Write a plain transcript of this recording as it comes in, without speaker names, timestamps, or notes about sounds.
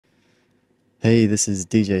Hey, this is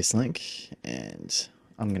DJ Slynk, and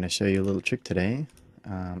I'm going to show you a little trick today.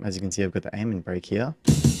 As you can see, I've got the aim and break here.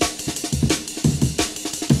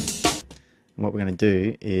 And what we're going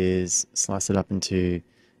to do is slice it up into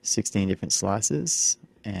 16 different slices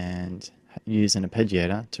and use an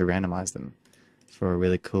arpeggiator to randomize them for a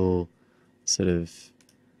really cool sort of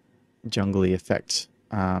jungly effect.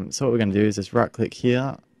 So what we're going to do is just right click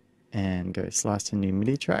here and go slice to new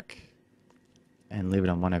MIDI track and leave it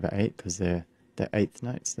on 1/8 because they're eighth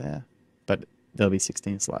notes there, but there'll be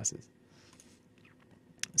 16 slices.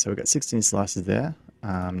 So we've got 16 slices there.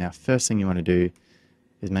 Now first thing you want to do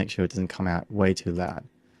is make sure it doesn't come out way too loud.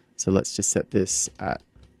 So let's just set this at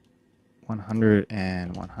 100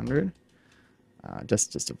 and 100,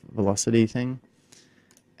 just a velocity thing,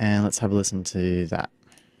 and let's have a listen to that.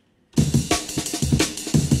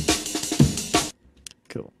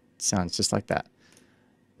 Cool, sounds just like that.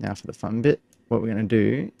 Now for the fun bit, what we're going to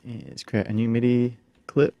do is create a new MIDI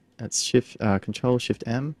clip. That's Control Shift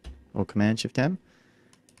M or Command Shift M,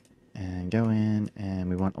 and go in, and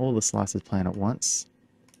we want all the slices playing at once.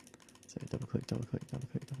 So double click, double click, double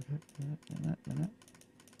click, double click.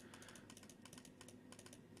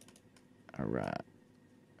 Alright,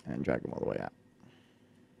 and drag them all the way out.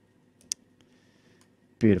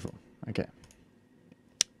 Beautiful. Okay.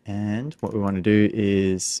 And what we want to do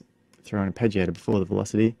is throw an arpeggiator before the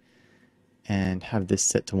velocity and have this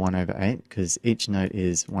set to 1/8 because each note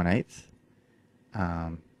is 1/8,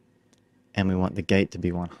 and we want the gate to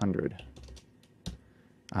be 100.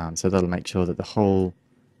 So that'll make sure that the whole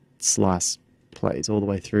slice plays all the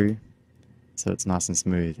way through, so it's nice and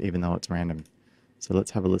smooth even though it's random. So let's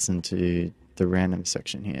have a listen to the random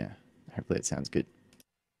section here. Hopefully it sounds good.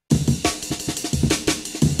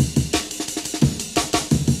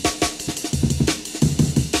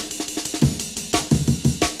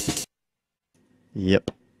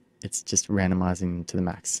 Yep, it's just randomizing to the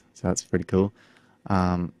max, so that's pretty cool.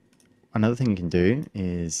 Another thing you can do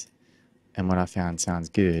is, and what I found sounds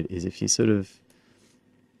good, is if you sort of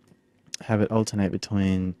have it alternate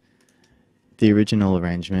between the original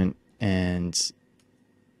arrangement and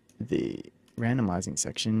the randomizing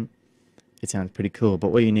section, it sounds pretty cool.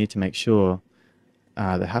 But what you need to make sure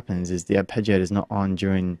that happens is the arpeggiator is not on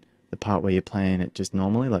during the part where you're playing it just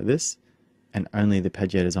normally like this, and only the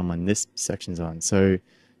arpeggiator is on when this section's on. So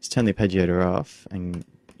just turn the arpeggiator off and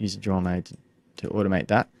use the draw mode to automate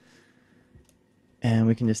that. And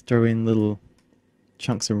we can just throw in little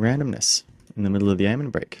chunks of randomness in the middle of the aim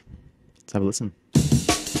and break. Let's have a listen.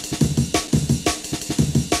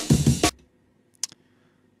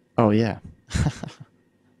 Oh yeah.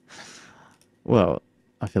 Well,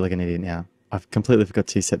 I feel like an idiot now. I've completely forgot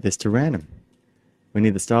to set this to random. We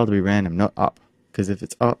need the style to be random, not up. Because if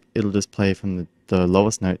it's up, it'll just play from the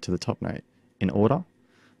lowest note to the top note in order.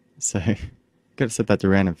 So, got to set that to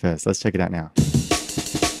random first. Let's check it out now.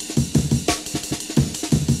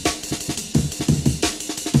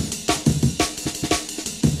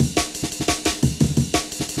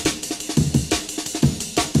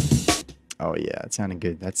 Oh yeah, it's sounding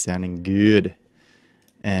good. That's sounding good.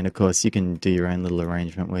 And of course, you can do your own little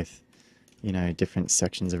arrangement with, you know, different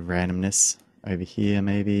sections of randomness over here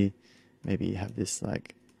maybe. Maybe you have this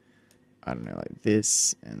like, I don't know, like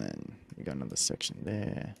this, and then you got another section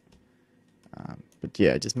there. But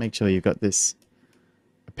yeah, just make sure you've got this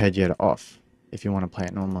arpeggiator off if you want to play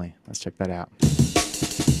it normally. Let's check that out.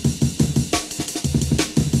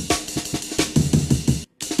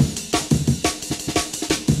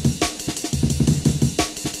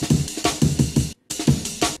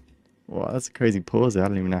 Wow, that's a crazy pause. I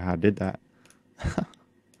don't even know how I did that.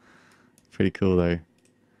 Pretty cool though.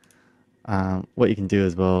 What you can do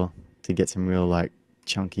as well to get some real like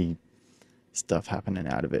chunky stuff happening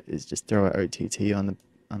out of it is just throw an OTT on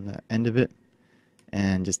the end of it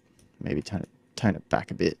and just maybe tone it back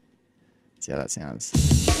a bit. See how that sounds.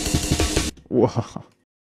 Whoa.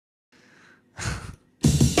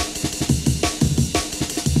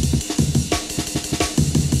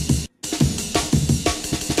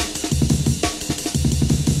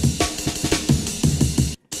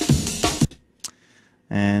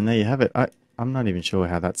 And there you have it. I'm not even sure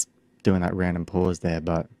how that's doing that random pause there,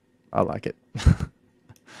 but I like it.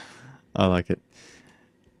 I like it.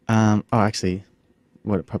 Oh, actually,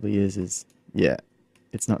 what it probably is, yeah,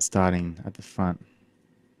 it's not starting at the front.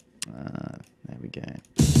 There we go.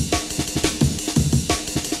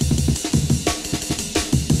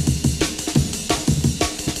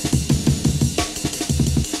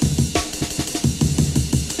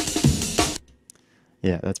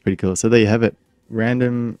 Yeah, that's pretty cool. So there you have it.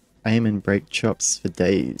 Random aim and break chops for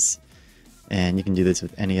days. And you can do this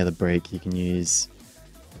with any other break. You can use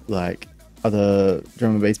like other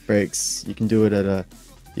drum and bass breaks. You can do it at a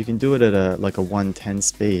like a 110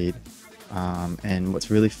 speed. And what's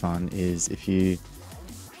really fun is if you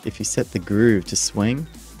set the groove to swing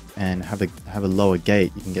and have a lower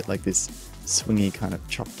gate, you can get like this swingy kind of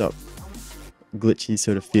chopped up, glitchy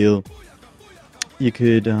sort of feel. You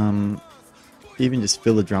could even just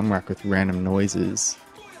fill the drum rack with random noises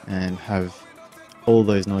and have all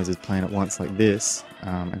those noises playing at once like this,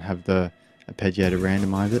 and have the arpeggiator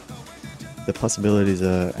randomize it. The possibilities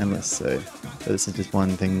are endless, so this is just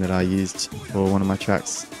one thing that I used for one of my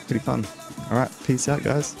tracks. Pretty fun. Alright, peace out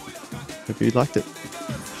guys. Hope you liked it.